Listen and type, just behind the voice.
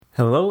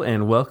Hello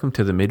and welcome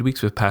to the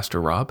Midweeks with Pastor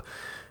Rob.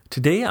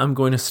 Today I'm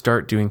going to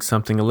start doing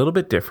something a little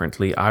bit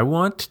differently. I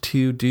want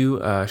to do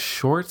a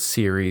short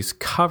series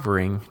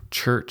covering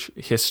church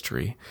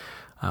history.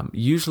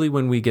 Usually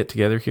when we get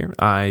together here,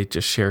 I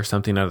just share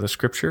something out of the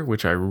scripture,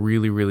 which I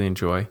really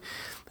enjoy,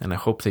 and I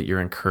hope that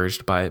you're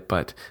encouraged by it.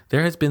 But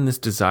there has been this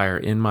desire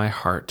in my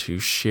heart to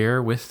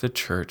share with the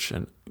church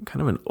and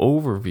kind of an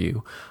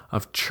overview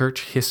of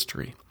church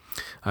history.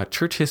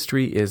 Church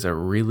history is a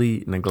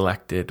really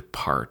neglected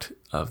part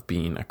of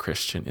being a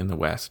Christian in the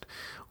West.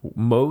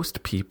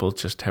 Most people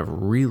just have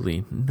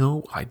really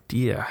no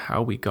idea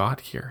how we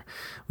got here.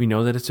 We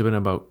know that it's been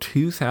about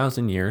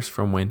 2,000 years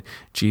from when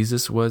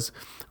Jesus was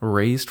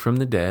raised from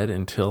the dead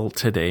until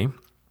today.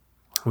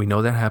 We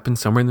know that happened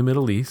somewhere in the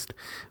Middle East,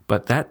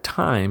 but that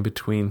time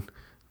between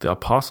the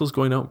apostles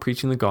going out and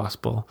preaching the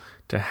gospel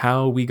to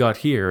how we got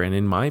here, and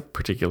in my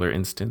particular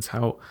instance,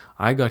 how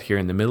I got here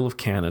in the middle of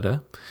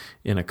Canada,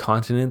 in a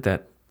continent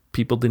that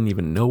people didn't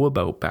even know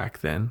about back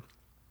then,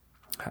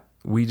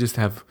 we just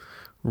have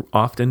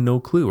often no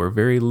clue or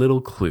very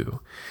little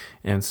clue.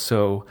 And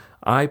so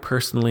I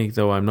personally,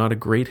 though I'm not a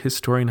great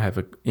historian, have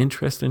an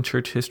interest in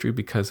church history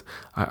because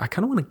I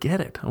kind of want to get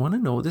it. I want to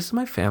know, this is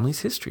my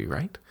family's history,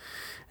 right?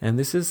 And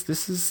this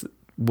is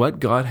what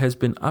God has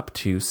been up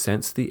to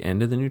since the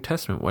end of the New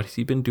Testament. What has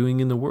he been doing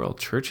in the world?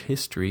 Church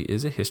history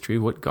is a history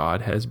of what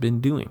God has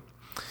been doing.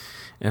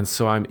 And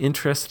so I'm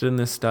interested in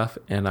this stuff,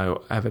 and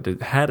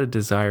I've had a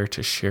desire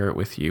to share it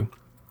with you.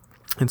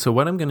 And so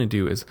what I'm going to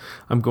do is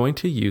I'm going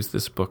to use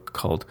this book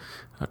called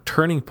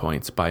Turning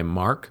Points by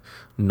Mark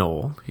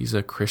Noll. He's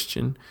a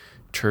Christian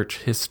church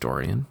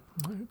historian,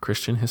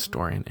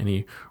 and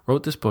he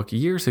wrote this book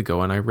years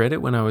ago, and I read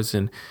it when I was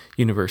in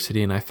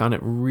university, and I found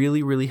it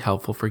really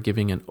helpful for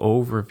giving an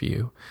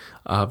overview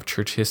of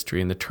church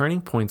history. And the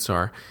turning points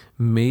are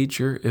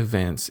major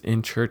events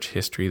in church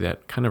history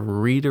that kind of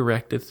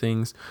redirected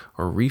things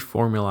or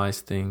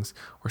reformulized things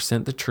or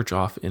sent the church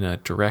off in a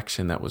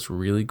direction that was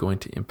really going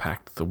to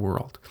impact the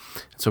world.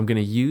 So I'm going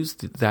to use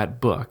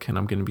that book, and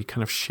I'm going to be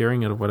kind of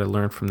sharing out of what I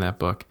learned from that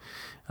book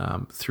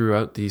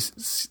throughout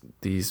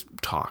these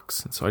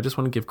talks. And so I just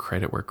want to give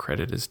credit where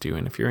credit is due.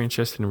 And if you're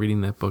interested in reading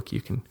that book,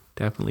 you can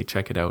definitely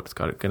check it out. It's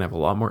going to have a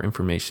lot more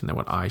information than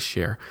what I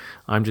share.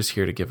 I'm just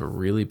here to give a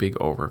really big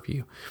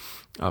overview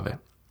of it.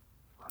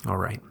 All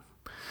right.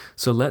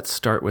 So let's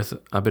start with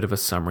a bit of a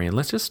summary, and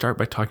let's just start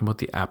by talking about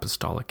the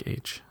Apostolic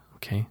Age.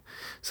 Okay.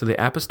 So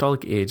the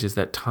Apostolic Age is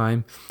that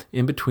time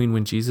in between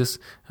when Jesus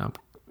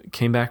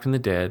came back from the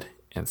dead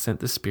and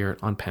sent the Spirit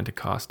on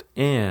Pentecost,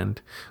 and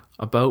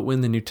about when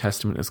the New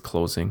Testament is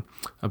closing,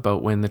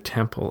 about when the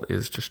temple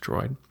is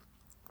destroyed.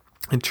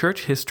 And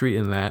church history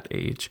in that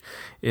age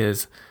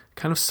is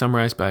kind of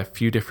summarized by a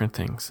few different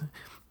things.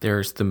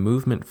 There's the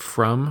movement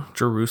from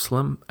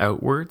Jerusalem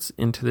outwards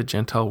into the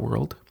Gentile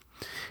world,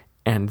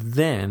 and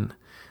then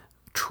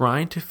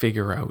trying to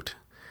figure out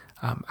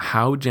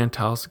how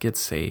Gentiles get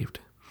saved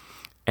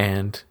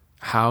and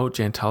how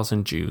Gentiles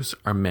and Jews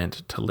are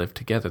meant to live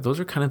together. Those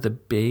are kind of the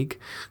big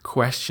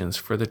questions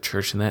for the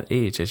church in that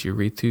age as you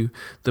read through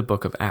the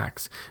book of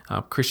Acts.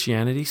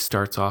 Christianity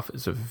starts off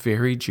as a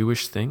very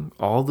Jewish thing.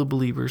 All the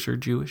believers are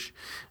Jewish.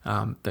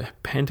 The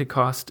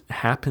Pentecost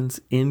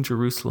happens in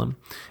Jerusalem,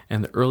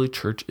 and the early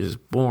church is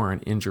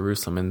born in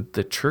Jerusalem. And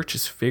the church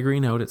is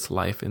figuring out its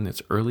life in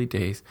its early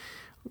days,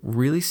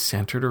 really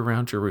centered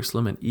around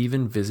Jerusalem and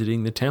even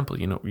visiting the temple.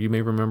 You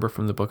may remember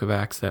from the book of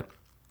Acts that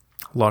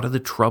a lot of the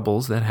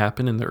troubles that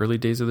happen in the early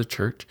days of the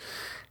church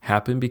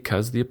happen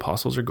because the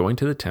apostles are going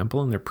to the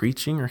temple and they're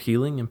preaching or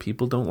healing and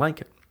people don't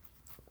like it.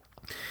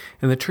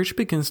 And the church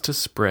begins to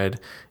spread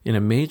in a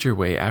major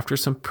way after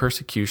some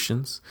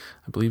persecutions.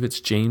 I believe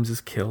it's James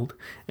is killed,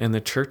 and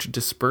the church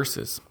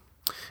disperses.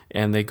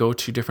 And they go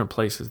to different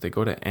places. They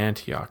go to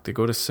Antioch, they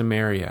go to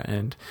Samaria,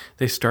 and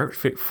they start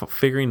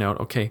figuring out,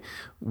 okay,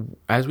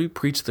 as we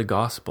preach the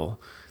gospel,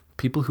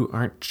 people who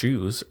aren't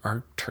Jews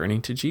are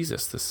turning to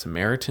Jesus. The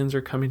Samaritans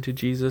are coming to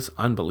Jesus.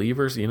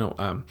 Unbelievers,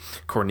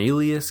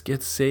 Cornelius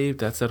gets saved.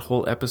 That's that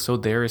whole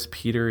episode there as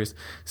Peter is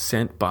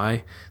sent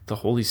by the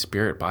Holy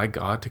Spirit, by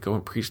God, to go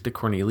and preach to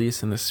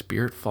Cornelius, and the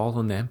Spirit falls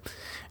on them.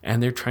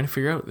 And they're trying to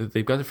figure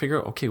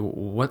out, okay,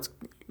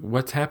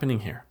 what's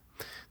happening here?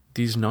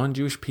 These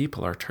non-Jewish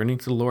people are turning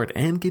to the Lord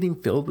and getting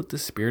filled with the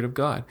Spirit of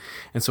God.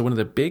 And so one of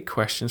the big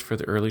questions for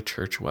the early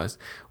church was,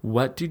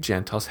 what do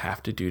Gentiles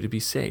have to do to be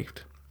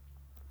saved?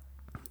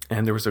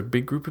 And there was a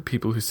big group of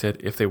people who said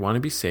if they want to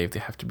be saved, they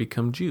have to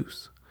become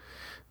Jews.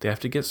 They have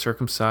to get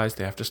circumcised.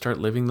 They have to start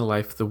living the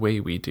life the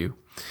way we do.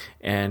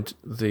 And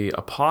the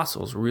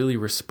apostles really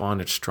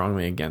responded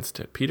strongly against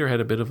it. Peter had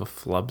a bit of a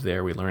flub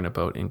there we learn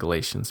about in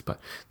Galatians, but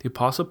the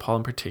apostle Paul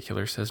in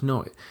particular says,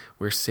 no,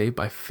 we're saved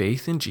by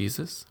faith in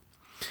Jesus.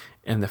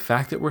 And the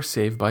fact that we're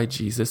saved by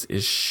Jesus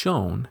is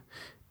shown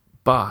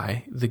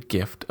by the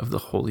gift of the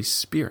Holy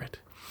Spirit.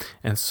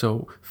 And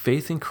so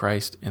faith in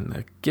Christ and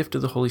the gift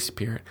of the Holy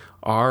Spirit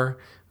are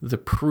the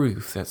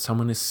proof that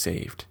someone is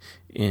saved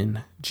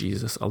in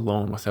Jesus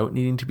alone without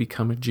needing to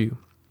become a Jew.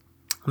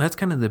 And that's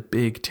kind of the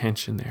big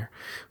tension there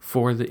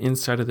for the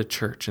inside of the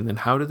church. And then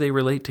how do they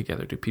relate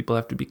together? Do people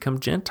have to become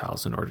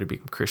Gentiles in order to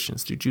become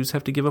Christians? Do Jews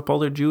have to give up all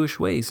their Jewish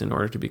ways in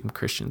order to become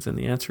Christians? And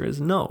the answer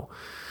is no.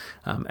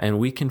 And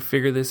we can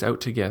figure this out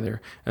together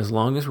as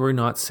long as we're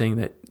not saying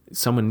that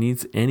someone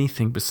needs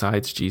anything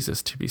besides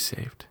Jesus to be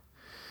saved.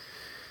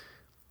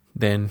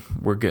 Then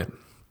we're good.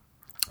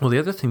 Well, the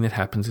other thing that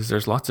happens is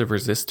there's lots of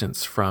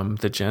resistance from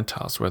the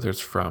Gentiles, whether it's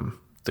from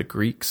the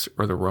Greeks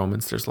or the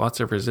Romans. There's lots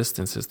of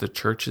resistance as the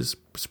church is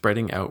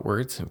spreading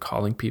outwards and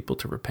calling people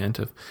to repent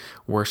of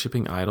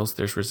worshiping idols.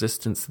 There's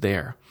resistance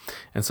there.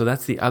 And so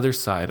that's the other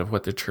side of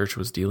what the church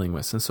was dealing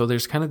with. And so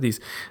there's kind of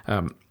these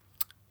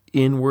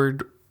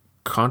inward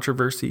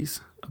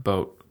controversies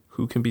about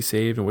who can be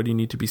saved and what do you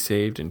need to be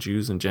saved, and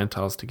Jews and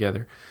Gentiles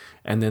together.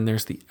 And then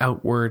there's the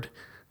outward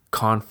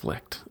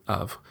conflict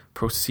of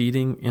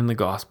proceeding in the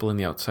gospel in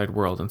the outside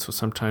world. And so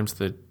sometimes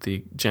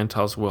the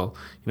Gentiles will,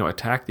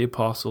 attack the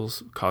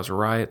apostles, cause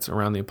riots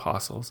around the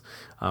apostles,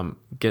 have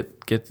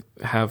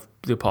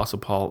the apostle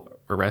Paul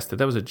arrested.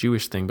 That was a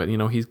Jewish thing, but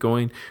he's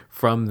going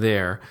from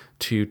there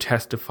to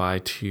testify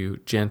to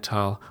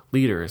Gentile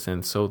leaders.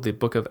 And so the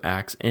book of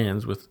Acts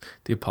ends with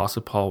the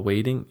apostle Paul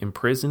waiting,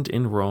 imprisoned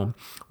in Rome,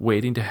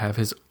 waiting to have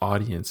his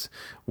audience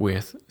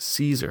with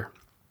Caesar.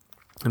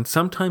 And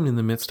sometime in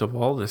the midst of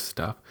all this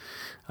stuff,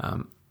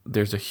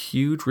 there's a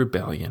huge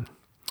rebellion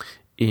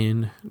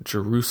in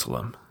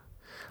Jerusalem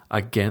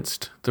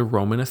against the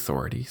Roman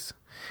authorities,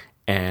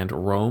 and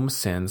Rome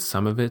sends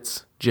some of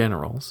its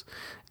generals,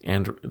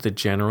 and the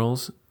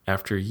generals,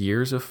 after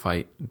years of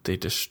fight, they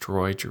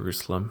destroy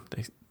Jerusalem,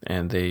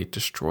 and they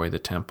destroy the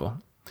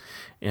temple.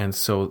 And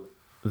so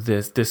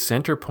this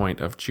center point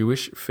of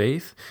Jewish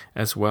faith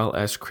as well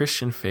as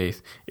Christian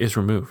faith is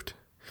removed.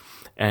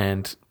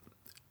 And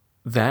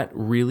that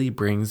really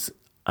brings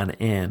an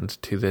end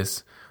to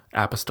this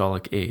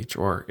apostolic age,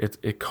 or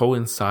it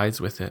coincides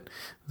with it.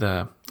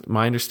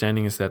 My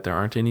understanding is that there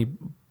aren't any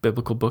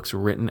biblical books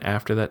written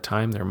after that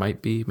time. There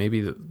might be,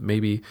 maybe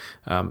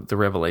the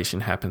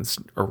Revelation happens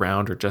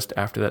around or just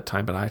after that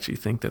time, but I actually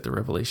think that the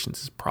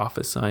Revelations is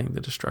prophesying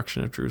the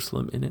destruction of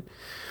Jerusalem in it.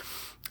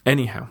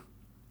 Anyhow,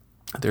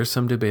 there's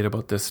some debate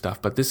about this stuff,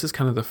 but this is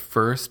kind of the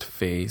first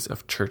phase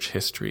of church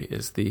history,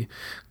 is the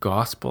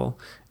gospel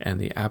and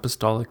the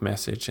apostolic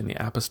message and the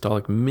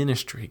apostolic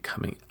ministry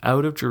coming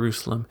out of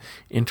Jerusalem,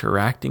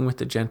 interacting with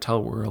the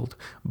Gentile world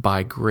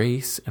by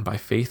grace and by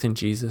faith in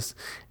Jesus,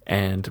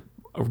 and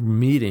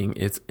meeting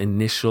its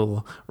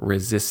initial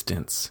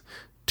resistance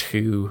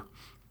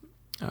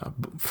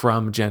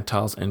from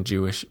Gentiles and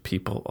Jewish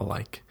people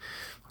alike.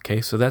 Okay,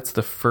 so that's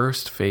the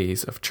first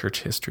phase of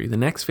church history. The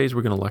next phase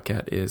we're going to look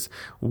at is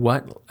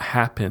what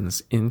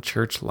happens in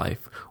church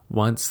life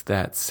once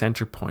that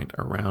center point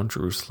around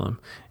Jerusalem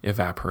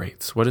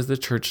evaporates. What does the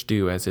church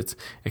do as it's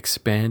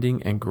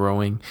expanding and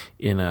growing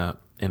in a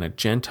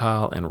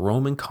Gentile and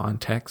Roman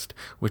context,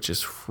 which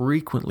is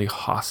frequently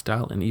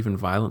hostile and even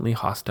violently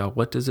hostile?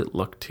 What does it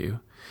look to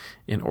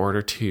in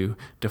order to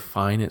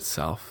define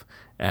itself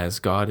as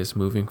God is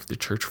moving the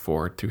church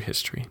forward through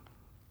history?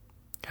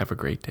 Have a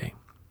great day.